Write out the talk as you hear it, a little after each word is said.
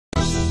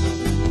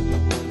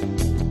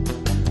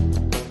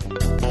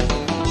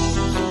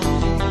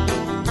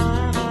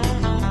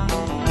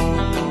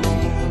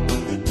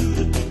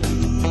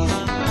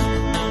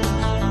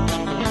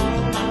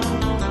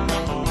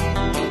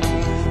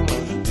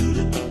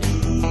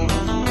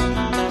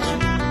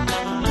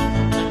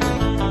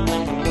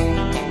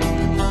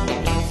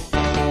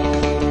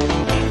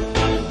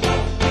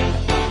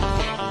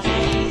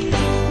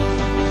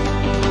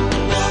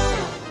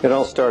It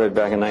all started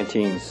back in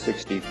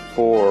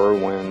 1964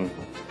 when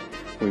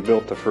we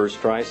built the first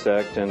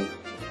Trisect, and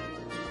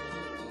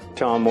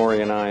Tom,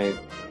 Morey, and I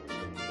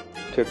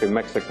took a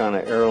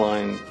Mexicana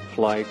airline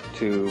flight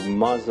to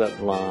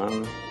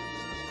Mazatlan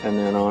and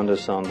then on to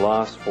San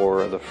Blas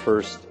for the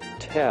first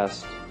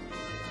test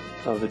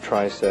of the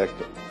Trisect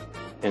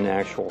in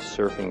actual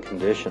surfing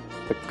condition.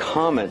 The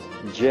Comet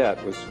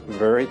jet was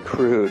very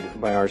crude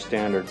by our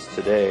standards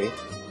today,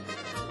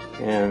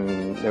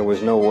 and there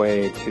was no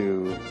way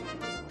to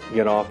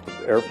get off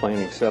the airplane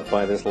except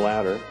by this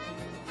ladder,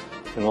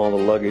 and all the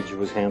luggage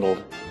was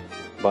handled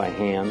by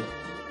hand.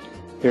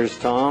 Here's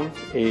Tom,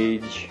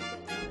 age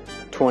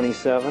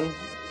 27.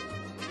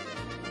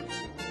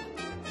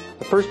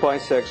 The first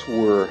bisects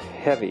were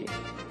heavy,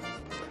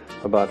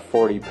 about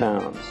 40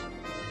 pounds.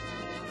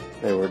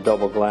 They were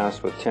double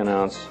glassed with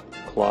 10-ounce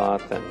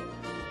cloth and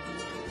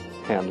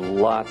had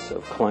lots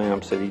of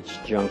clamps at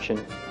each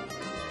junction.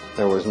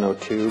 There was no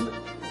tube.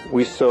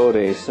 We sewed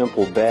a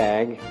simple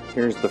bag.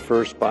 Here's the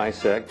first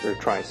bisect, or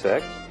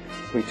Trisect.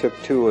 We took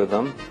 2 of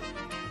them.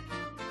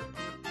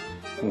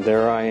 And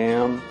there I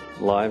am,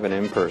 live and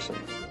in person,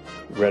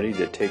 ready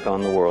to take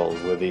on the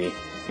world with the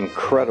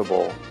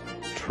incredible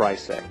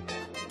Trisect.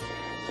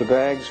 The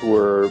bags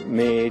were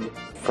made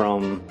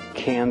from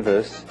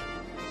canvas,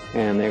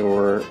 and they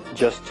were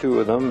just 2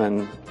 of them,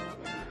 and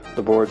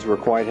the boards were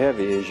quite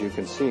heavy, as you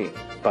can see,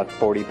 about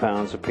 40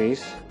 pounds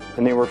apiece.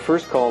 And they were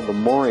first called the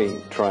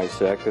Morey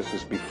Trisect. This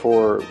was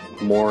before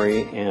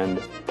Morey and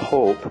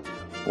Pope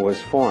was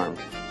formed.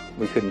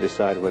 We couldn't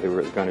decide whether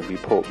it was going to be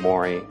Pope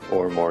Morey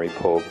or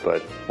Morey-Pope,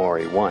 but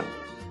Morey won.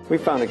 We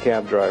found a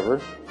cab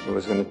driver who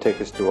was going to take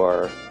us to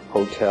our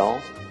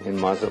hotel in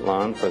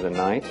Mazatlan for the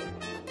night,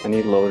 and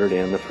he loaded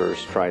in the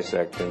first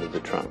Trisect into the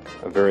trunk,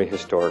 a very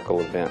historical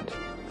event.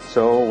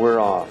 So we're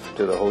off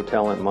to the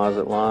hotel in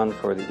Mazatlan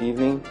for the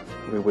evening.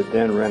 We would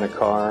then rent a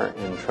car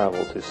and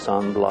travel to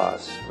San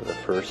Blas for the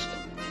first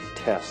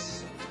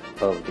tests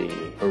of the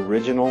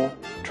original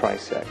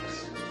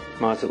Trisects.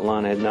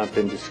 Mazatlan had not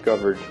been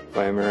discovered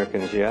by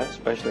Americans yet,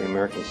 especially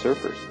American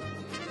surfers.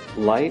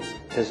 Light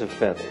as a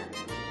feather.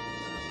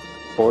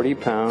 40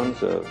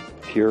 pounds of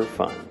pure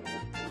fun.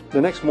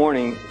 The next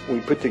morning, we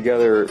put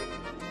together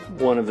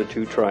one of the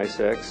 2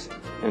 Trisects,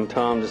 and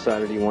Tom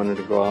decided he wanted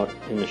to go out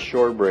in the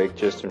shore break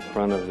just in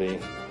front of the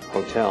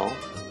hotel.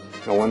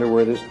 I wonder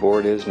where this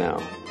board is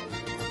now.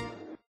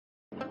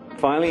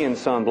 Finally, in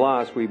San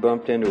Blas, we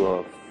bumped into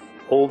an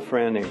old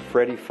friend named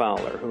Freddie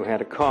Fowler, who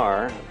had a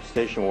car, a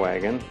station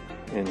wagon,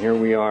 and here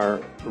we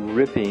are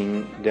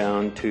ripping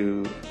down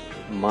to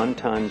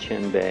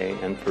Montanchen Bay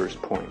and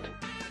First Point.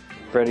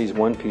 Freddie's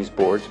one-piece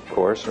boards, of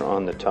course, are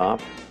on the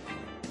top,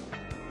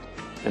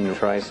 and the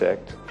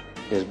Trisect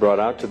is brought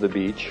out to the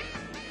beach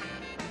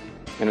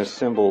and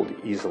assembled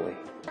easily.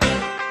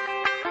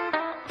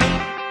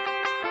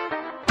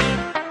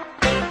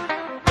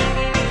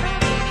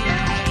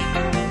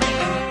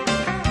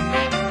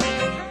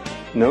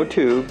 No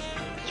tube,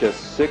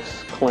 just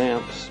 6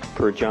 clamps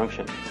per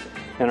junction,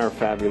 and our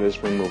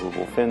fabulous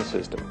removable fin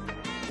system,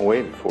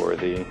 way before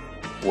the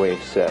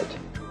wave set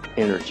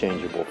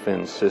interchangeable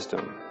fin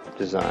system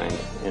designed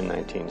in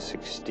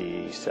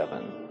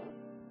 1967.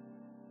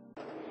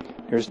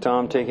 Here's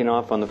Tom taking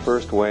off on the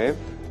first wave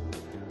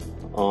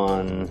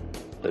on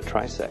the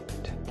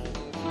Trisect.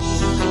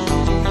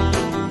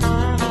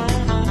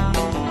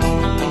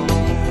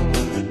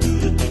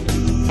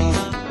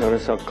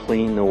 Notice how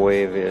clean the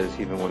wave is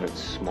even when it's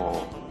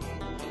small.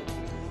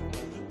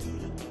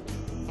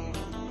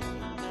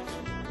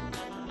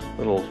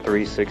 Little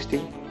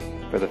 360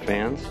 for the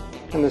fans,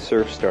 and the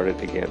surf started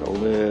to get a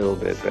little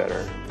bit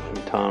better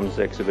in Tom's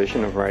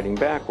exhibition of riding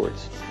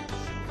backwards.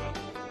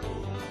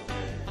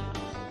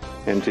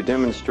 And to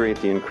demonstrate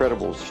the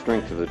incredible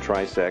strength of the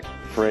Trisect,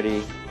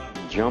 Freddie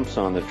jumps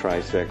on the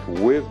Trisect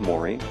with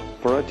Morey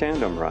for a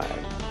tandem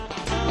ride.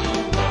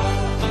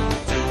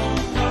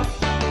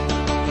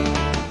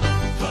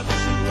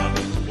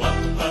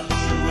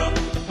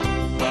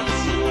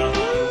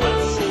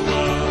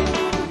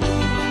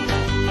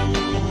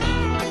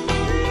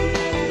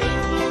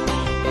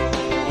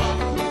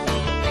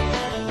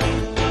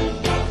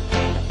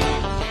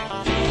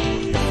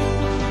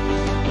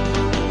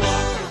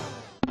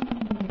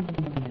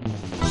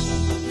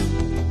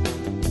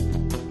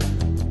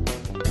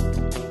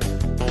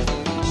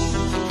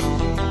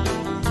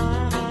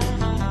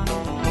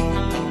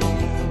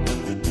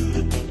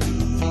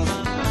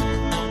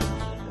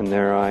 And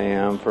there I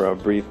am for a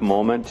brief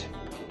moment.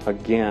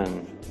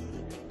 Again,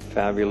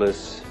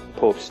 fabulous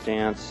Pope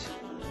stance.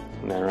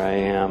 And there I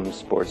am,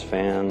 sports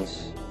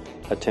fans,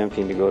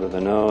 attempting to go to the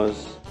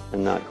nose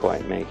and not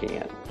quite making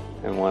it.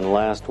 And one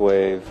last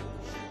wave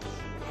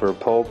for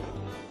Pope.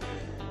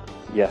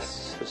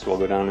 Yes, this will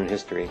go down in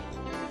history.